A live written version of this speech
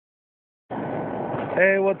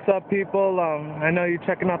Hey, what's up, people? I know you're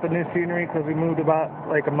checking out the new scenery because we moved about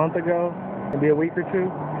like a month ago, maybe a week or two.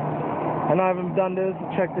 I know I haven't done this.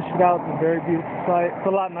 Check this shit out. It's a very beautiful site. It's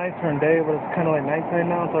a lot nicer in day, but it's kind of like nighttime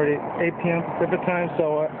now. It's already 8 p.m. Pacific time.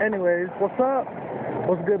 So, anyways, what's up?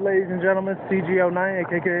 What's good, ladies and gentlemen? CG09,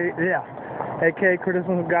 aka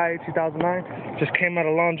Criticism Guy 2009. Just came out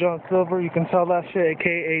of Long John Silver. You can tell that shit,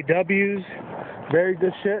 aka W's. Very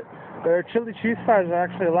good shit. Their chili cheese fries are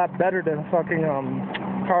actually a lot better than fucking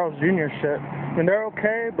Carl's Jr. shit. I mean, they're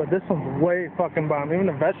okay, but this one's way fucking bomb. Even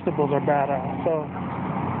the vegetables are badass. So,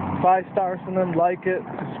 5 stars from them. Like it,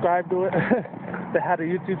 subscribe to it. They had a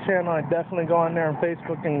YouTube channel. I definitely go on there on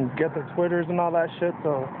Facebook and get their Twitters and all that shit.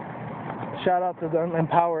 So, shout out to them.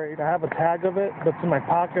 Empowerade. I have a tag of it, but it's in my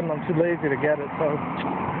pocket and I'm too lazy to get it. So,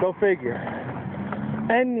 go figure.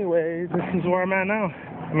 Anyways, this is where I'm at now.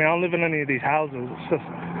 I mean, I don't live in any of these houses. It's just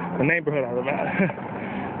the neighborhood I live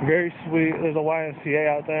at. Very sweet. There's a YMCA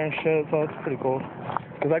out there and shit, so it's pretty cool.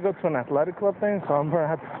 Because I go to an athletic club thing, so I'm going to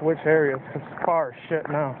have to switch areas because it's far as shit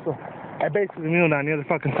now. So I basically moved on the other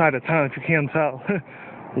fucking side of town, if you can't tell.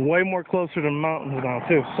 Way more closer to the mountains now,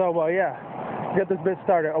 too. So, yeah, get this bit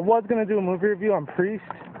started. I was going to do a movie review on Priest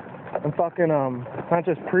and fucking, not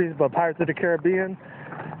just Priest, but Pirates of the Caribbean.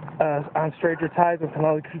 On Stranger Tides with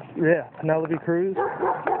Penelope Cruz.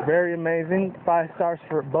 Very amazing. 5 stars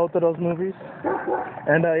for both of those movies.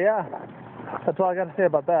 And yeah, that's all I got to say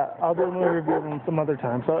about that. I'll do a movie review of them some other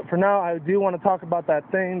time. So for now, I do want to talk about that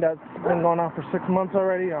thing that's been going on for 6 months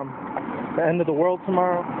already. The end of the world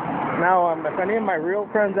tomorrow. Now, if any of my real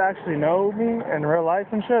friends actually know me in real life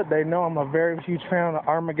and shit, they know I'm a very huge fan of the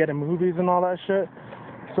Armageddon movies and all that shit.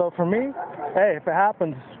 So for me, hey, if it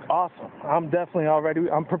happens, awesome. I'm definitely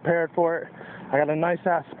I'm prepared for it. I got a nice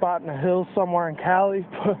ass spot in the hills somewhere in Cali,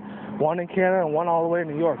 one in Canada and one all the way in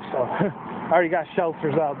New York. So I already got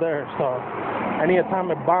shelters out there. So any time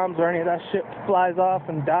it bombs or any of that shit flies off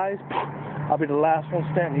and dies, I'll be the last one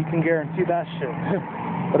standing. You can guarantee that shit.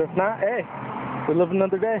 But if not, hey, we live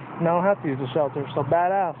another day. Now I don't have to use the shelter. So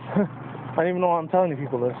badass. I don't even know why I'm telling you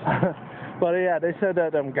people this. But yeah, they said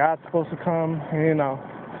that God's supposed to come,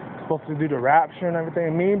 supposed to do the rapture and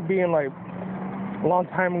everything. Me being like a long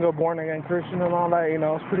time ago born again Christian and all that,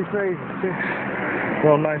 it's pretty crazy.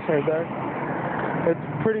 Real nice right there. It's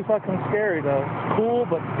pretty fucking scary though. Cool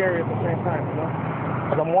but scary at the same time,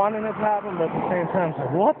 Because I'm wanting it to happen, but at the same time it's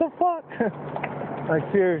like, what the fuck? Like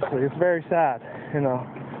seriously, it's very sad,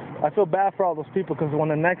 I feel bad for all those people because when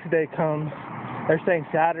the next day comes, they're saying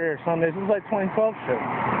Saturday or Sunday. This is like 2012 shit.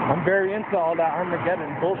 I'm very into all that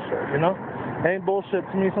Armageddon bullshit, It ain't bullshit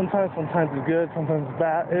to me sometimes. Sometimes it's good, sometimes it's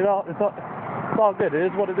bad. It's all good. It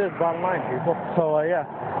is what it is, bottom line, people. So, yeah.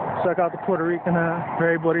 Check out the Puerto Rican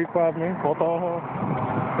very Boricua of me. Cotojo.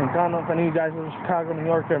 Encano. If any of you guys live in Chicago, New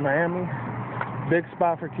York, or Miami, big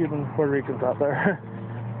spot for Cubans and Puerto Ricans out there.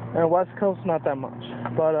 And West Coast, not that much.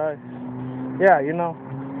 But, yeah,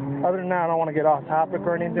 other than that, I don't want to get off topic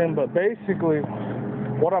or anything, but basically,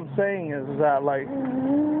 what I'm saying is that, like,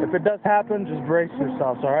 if it does happen, just brace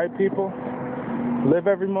yourselves, alright, people? Live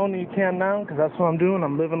every moment you can now, because that's what I'm doing.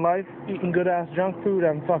 I'm living life, eating good-ass junk food,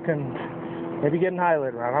 and fucking maybe getting high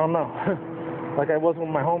later on. I don't know. Like I was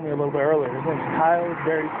with my homie a little bit earlier. His name's Kyle. He's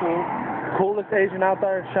very cool. Coolest Asian out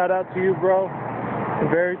there. Shout out to you, bro. A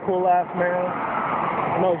very cool-ass man.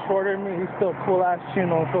 I know he's shorter than me. He's still a cool-ass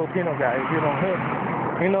Chino Filipino guy.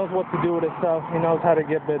 He knows what to do with himself. He knows how to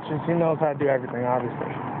get bitches. He knows how to do everything,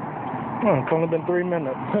 obviously. It's only been 3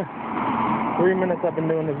 minutes. 3 minutes I've been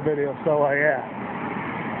doing this video, so yeah.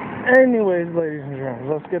 Anyways, ladies and gentlemen,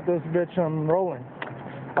 let's get this bitch rolling.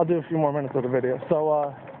 I'll do a few more minutes of the video.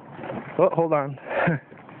 So, hold on.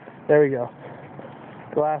 There we go.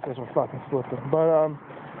 Glasses were fucking slipping. But,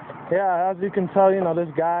 yeah, as you can tell,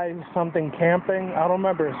 this guy, something camping. I don't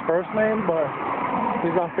remember his first name, but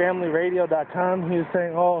he's on FamilyRadio.com. He was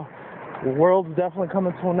saying, oh, the world's definitely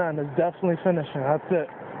coming to an end. It's definitely finishing. That's it.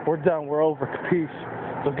 We're done. We're over. Peace.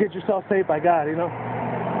 So get yourself saved by God,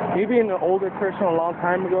 Me being an older Christian a long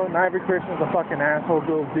time ago, not every Christian's a fucking asshole,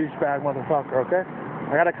 douchebag motherfucker, okay?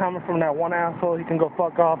 I got a comment from that one asshole. He can go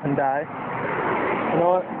fuck off and die. You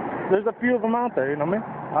know what? There's a few of them out there, you know what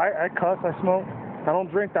I mean? I cuss, I smoke. I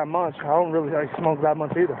don't drink that much. I don't really smoke that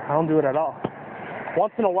much either. I don't do it at all.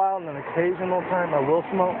 Once in a while, and an occasional time, I will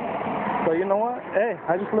smoke. But you know what? Hey,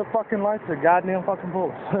 I just live fucking life to goddamn fucking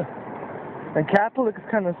fullest. And Catholic is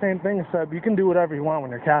kind of the same thing, except you can do whatever you want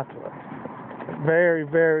when you're Catholic. Very,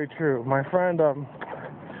 very true. My friend,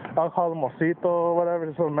 I'll call him Osito or whatever,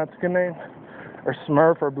 his little Mexican name, or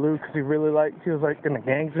Smurf or Blue, because he was like in the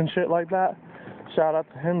gangs and shit like that. Shout out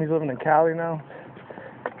to him. He's living in Cali now.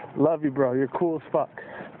 Love you, bro. You're cool as fuck.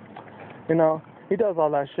 He does all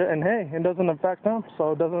that shit, and hey, it doesn't affect him,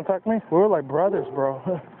 so it doesn't affect me. We're like brothers, bro.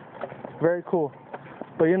 Very cool.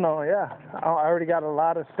 But you know, yeah, I already got a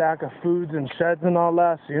lot of stack of foods and sheds and all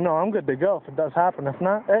that, so you know, I'm good to go if it does happen. If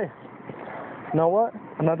not, hey, you know what?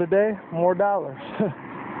 Another day, more dollars.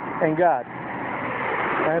 And God.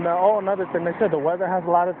 And another thing, they said the weather has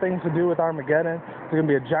a lot of things to do with Armageddon. There's gonna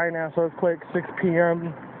be a giant ass earthquake, 6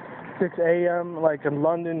 p.m., 6 a.m., like in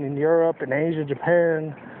London, in Europe, in Asia,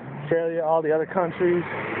 Japan, Australia, all the other countries.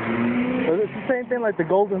 So it's the same thing like the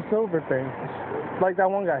gold and silver thing. It's like that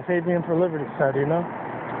one guy, Fabian for Liberty, said, you know?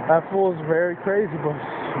 That fool is very crazy, but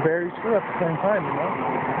very true at the same time, you know?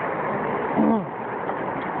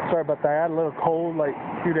 Sorry about that. I had a little cold like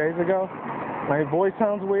a few days ago. My voice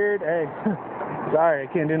sounds weird. Hey, sorry,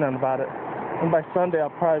 I can't do nothing about it. And by Sunday, I'll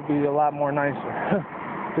probably be a lot more nicer.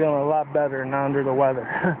 Feeling a lot better, not under the weather.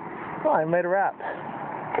 Oh, I made a rap.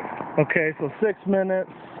 Okay, so 6 minutes.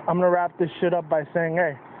 I'm going to wrap this shit up by saying,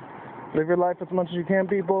 hey, live your life as much as you can,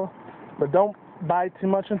 people. But don't buy too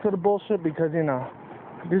much into the bullshit because, you know,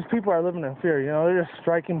 these people are living in fear. You know, they're just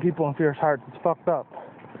striking people in fierce hearts. It's fucked up.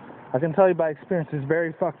 I can tell you by experience, it's a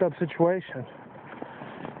very fucked up situation.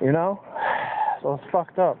 You know? So it's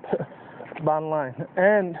fucked up. Bottom line.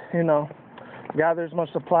 And, you know, gather as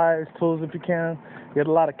much supplies, tools if you can. Get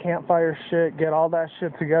a lot of campfire shit. Get all that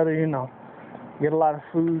shit together, you know. Get a lot of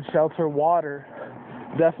food, shelter, water.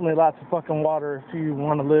 Definitely lots of fucking water if you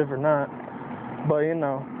want to live or not. But, you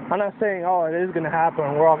know, I'm not saying, oh, it is going to happen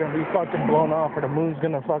and we're all going to be fucking blown off or the moon's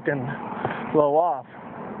going to fucking blow off.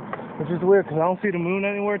 Which is weird because I don't see the moon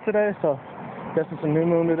anywhere today, so I guess it's a new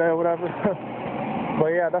moon today or whatever. But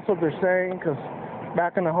yeah, that's what they're saying because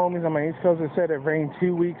back in the homies on my East Coast, they said it rained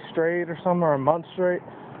 2 weeks straight or something, or a month straight.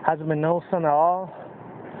 Hasn't been no sun at all.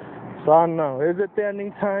 So I don't know. Is it the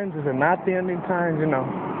ending times? Is it not the ending times? You know.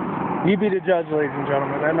 You be the judge, ladies and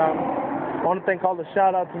gentlemen. And I want to thank all the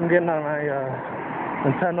shout-outs I'm getting on my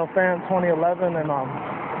Nintendo Fan 2011 and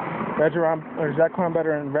Regiron, or Zach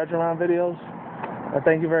Better and Regiron videos.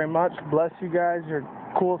 Thank you very much. Bless you guys. You're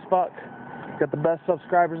cool as fuck. Got the best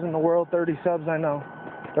subscribers in the world. 30 subs, I know.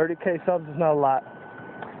 30K subs is not a lot.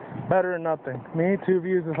 Better than nothing. Me, 2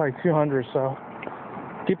 views is like 200, so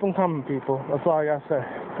keep them coming, people. That's all I gotta say.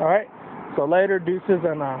 Alright? So later, deuces,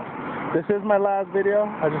 and this is my last video.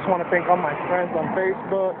 I just want to thank all my friends on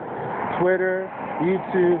Facebook, Twitter,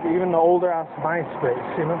 YouTube, even the older ass MySpace,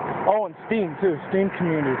 you know? Oh, and Steam, too. Steam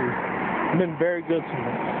community. Been very good to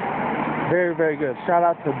me. Very, very good. Shout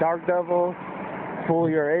out to Dark Devil, Fool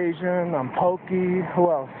You're Asian, Pokey, who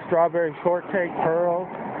else? Strawberry Shortcake, Pearl,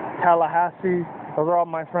 Tallahassee. Those are all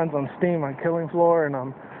my friends on Steam, on Killing Floor,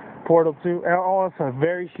 and Portal 2. And also a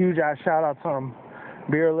very huge ass shout out to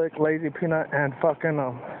Beer Lick, Lazy Peanut, and fucking,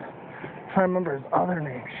 I'm trying to remember his other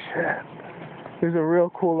name. Shit. He's a real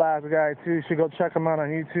cool ass guy, too. You should go check him out on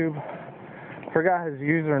YouTube. Forgot his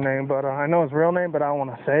username, but I know his real name, but I don't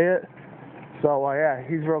want to say it. So, yeah,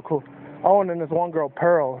 he's real cool. Oh, and then this one girl,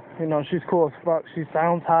 Pearl. You know, she's cool as fuck. She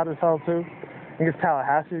sounds hot as hell, too. I think it's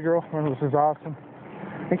Tallahassee girlfriend, which is awesome.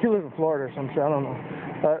 I think he lives in Florida or some shit. I don't know.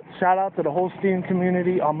 But shout out to the whole Steam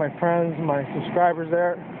community, all my friends, my subscribers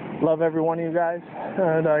there. Love every one of you guys.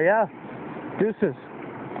 And, yeah, deuces.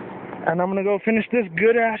 And I'm going to go finish this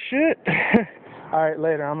good-ass shit. All right,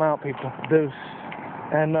 later. I'm out, people. Deuce.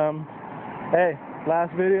 And, hey,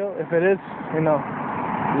 last video, if it is, you know,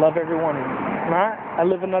 love every one of you. All right? I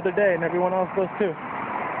live another day, and everyone else does, too.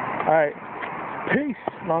 All right. Peace.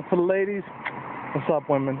 And on to the ladies. What's up,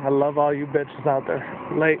 women? I love all you bitches out there.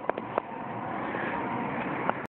 Late.